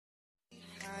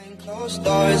Closed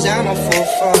doors, I'm a fool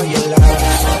for your love.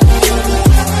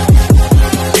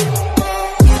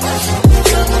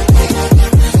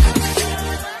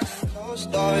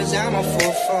 Closed doors, I'm a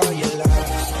fool for your love.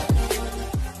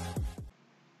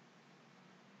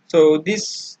 So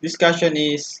this discussion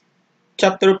is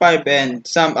chapter 5 and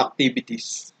some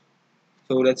activities.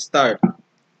 So let's start.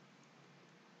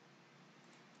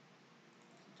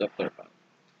 Chapter 5.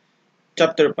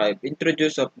 Chapter 5,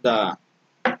 introduce of the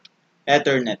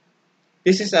Ethernet.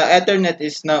 Ethernet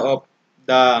is now of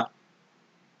the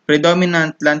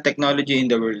predominant LAN technology in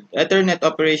the world. Ethernet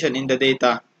operation in the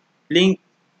data link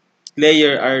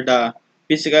layer are the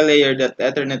physical layer that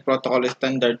Ethernet protocol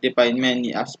standard define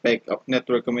many aspects of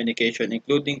network communication,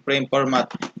 including frame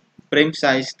format, frame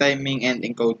size, timing, and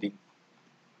encoding.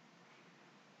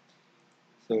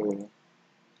 So,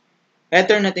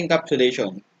 Ethernet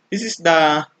encapsulation. This is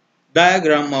the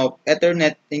diagram of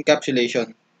Ethernet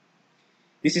encapsulation.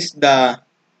 This is the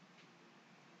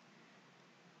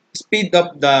speed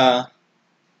of the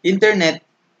internet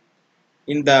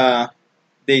in the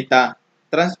data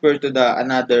transfer to the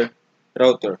another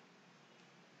router.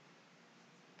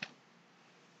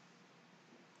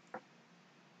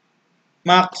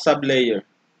 MAC sublayer.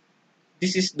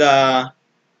 This is the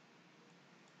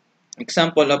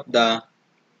example of the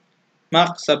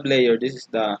MAC sublayer. This is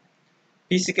the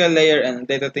physical layer and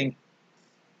data link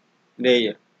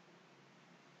layer.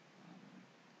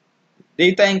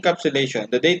 Data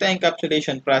encapsulation. The data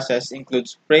encapsulation process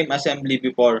includes frame assembly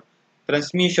before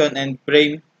transmission and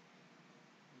frame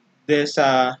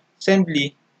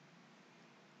disassembly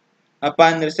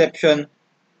upon reception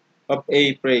of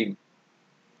a frame.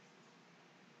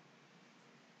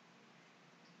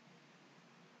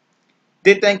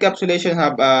 Data encapsulation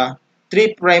have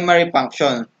three primary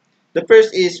functions. The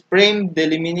first is frame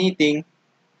delimiting,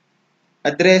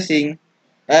 addressing,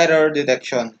 error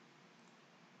detection.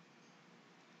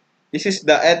 This is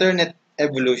the Ethernet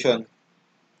evolution.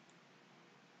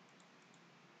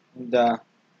 In the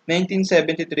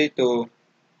 1973 to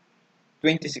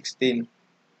 2016.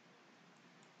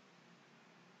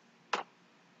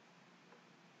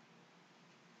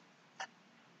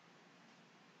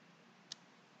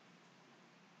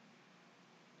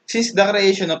 Since the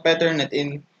creation of Ethernet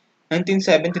in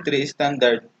 1973,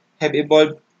 standards have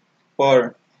evolved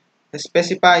for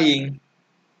specifying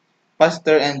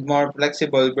faster and more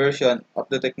flexible version of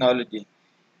the technology.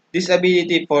 This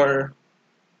ability for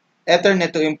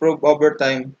Ethernet to improve over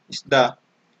time is the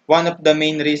one of the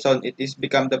main reasons it is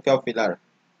become the popular.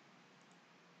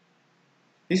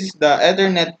 This is the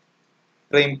Ethernet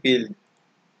frame field,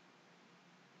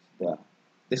 the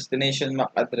destination MAC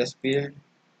address field,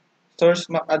 source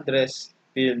MAC address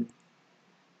field,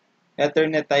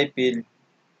 Ethernet type field,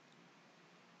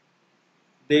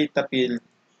 data field,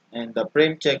 and the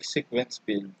frame check sequence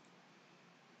field.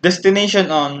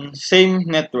 Destination on same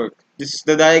network. This is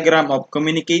the diagram of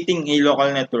communicating a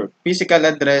local network. Physical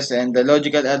address and the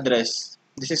logical address.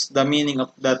 This is the meaning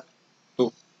of that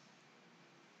two.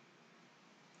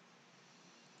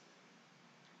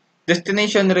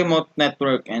 Destination remote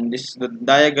network, and this is the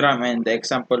diagram and the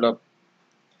example of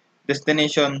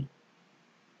destination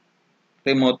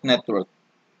remote network.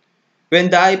 When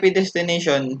the IP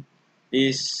destination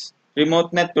is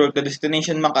remote network, the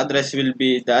destination MAC address will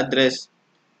be the address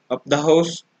of the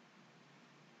host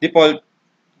default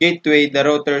gateway, the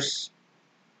routers,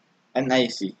 and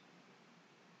IC.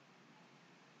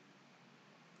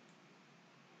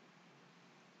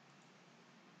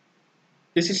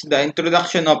 This is the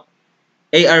introduction of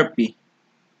ARP.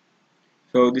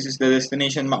 So this is the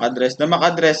destination MAC address. The MAC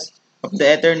address of the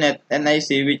Ethernet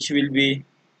NIC, which will be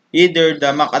either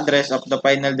the MAC address of the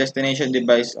final destination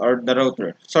device or the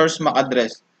router. Source MAC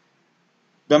address.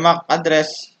 The MAC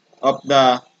address of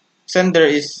the sender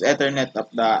is Ethernet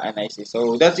of the NIC.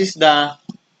 So that is the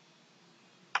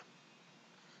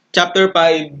chapter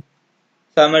 5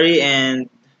 summary, and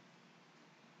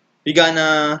we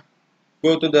gonna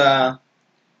go to the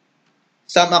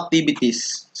some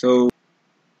activities. So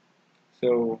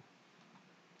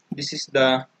this is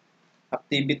the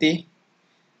activity.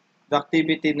 The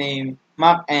activity name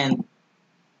MAC and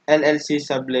LLC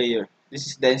sublayer. This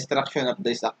is the instruction of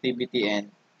this activity,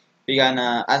 and we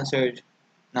gonna answer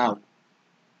now.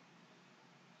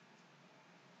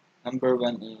 Number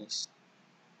one is,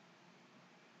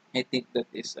 I think that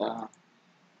is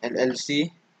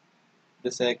LLC.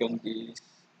 The second is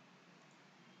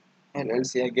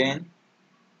LLC again.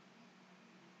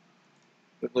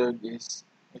 The third is,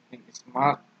 I think it's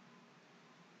MAC.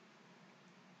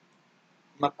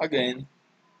 MAC again.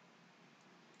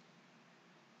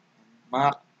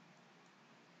 MAC.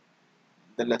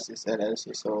 the last is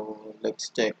LLC. So let's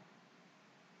check.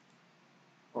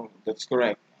 Oh, that's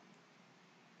correct.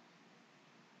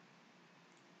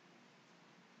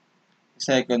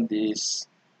 Second is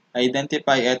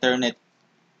identify Ethernet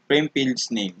frame field's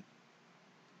name.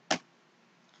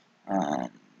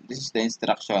 This is the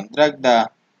instruction. Drag the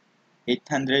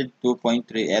 802.3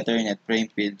 Ethernet frame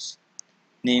field's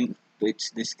name to its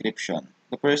description.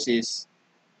 The first is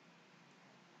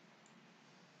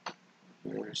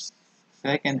first.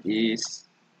 Second is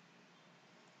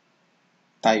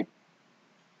type.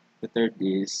 The third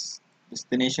is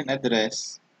destination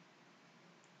address,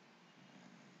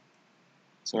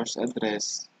 source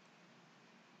address,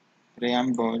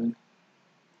 preamble,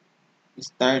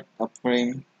 start a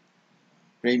frame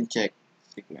check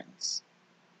sequence.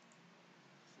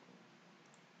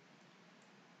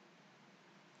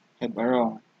 Have a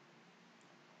wrong.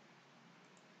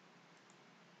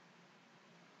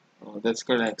 Oh, that's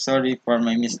correct. Sorry for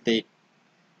my mistake.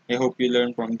 I hope you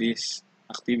learn from this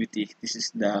activity. This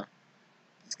is the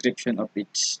description of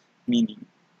its meaning.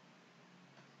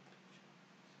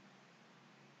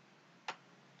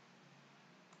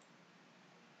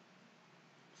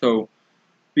 So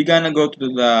we're gonna go to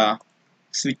the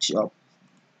switch off.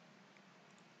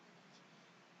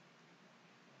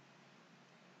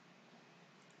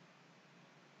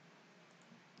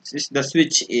 This is the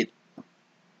switch it.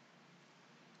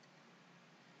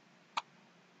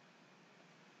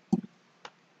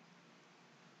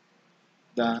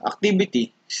 The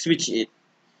activity switch it.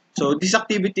 So this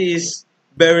activity is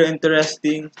very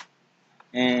interesting,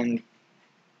 and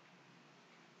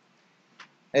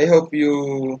I hope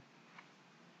you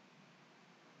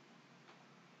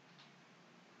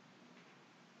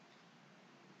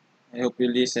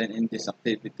listen in this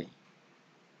activity.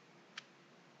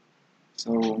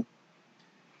 So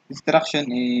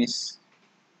instruction is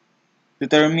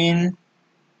determine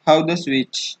how the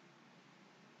switch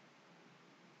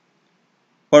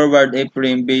forward a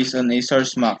frame based on a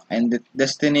source MAC and the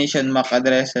destination MAC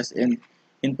addresses and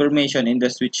information in the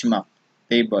switch MAC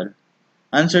table.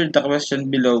 Answer the question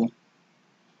below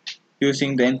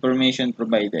using the information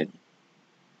provided.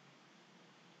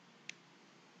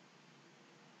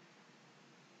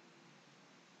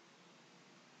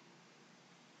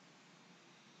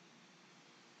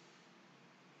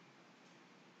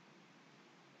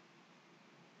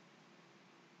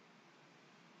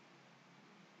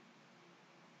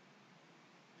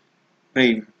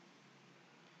 Frame,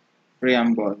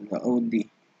 preamble, the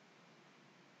OD.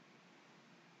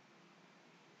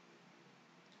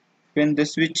 When the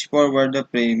switch forward the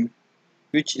frame,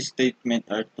 which statement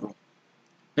are true?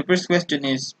 The first question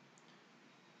is,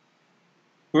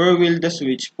 where will the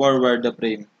switch forward the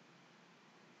frame?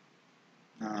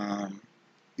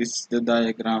 This is the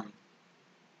diagram.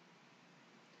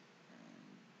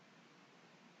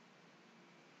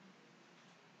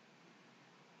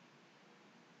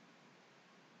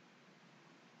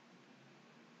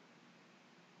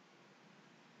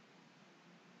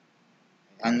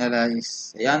 I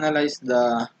analyze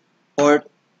the port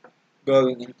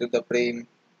going into the frame.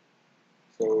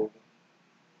 So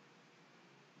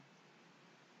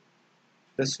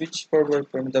the switch forward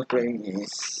from the frame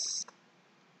is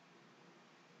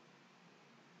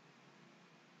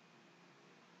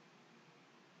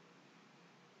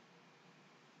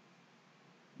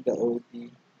the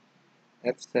OD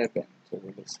F7. So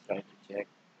let's try to check.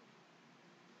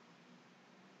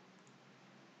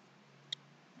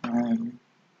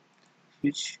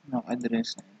 Switch MAC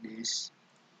address and this.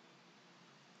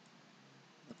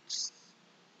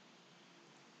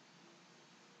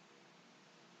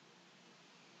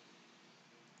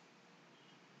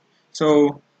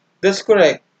 So that's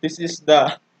correct. This is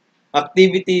the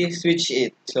activity switch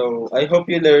it. So I hope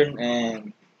you learn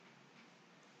and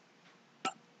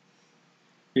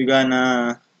you're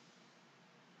gonna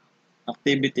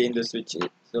activity in the switch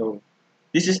it. So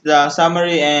this is the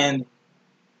summary and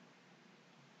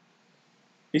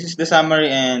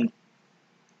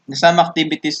the some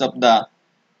activities of the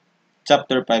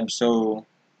chapter 5. So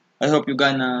I hope you're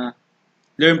gonna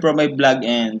learn from my blog,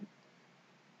 and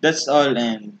that's all.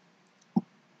 And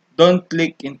don't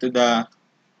click into the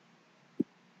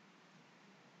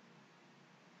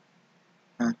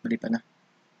mali pala.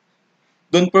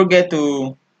 Don't forget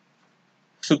to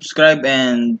subscribe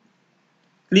and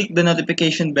click the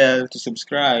notification bell to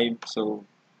subscribe. So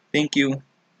thank you.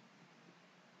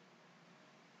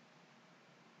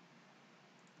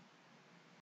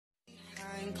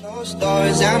 Behind closed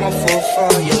doors, I'm a fool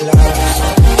for your love.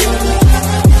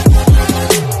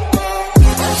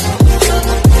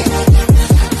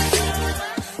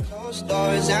 Closed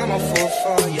doors, I'm a fool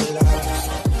for your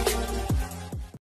love.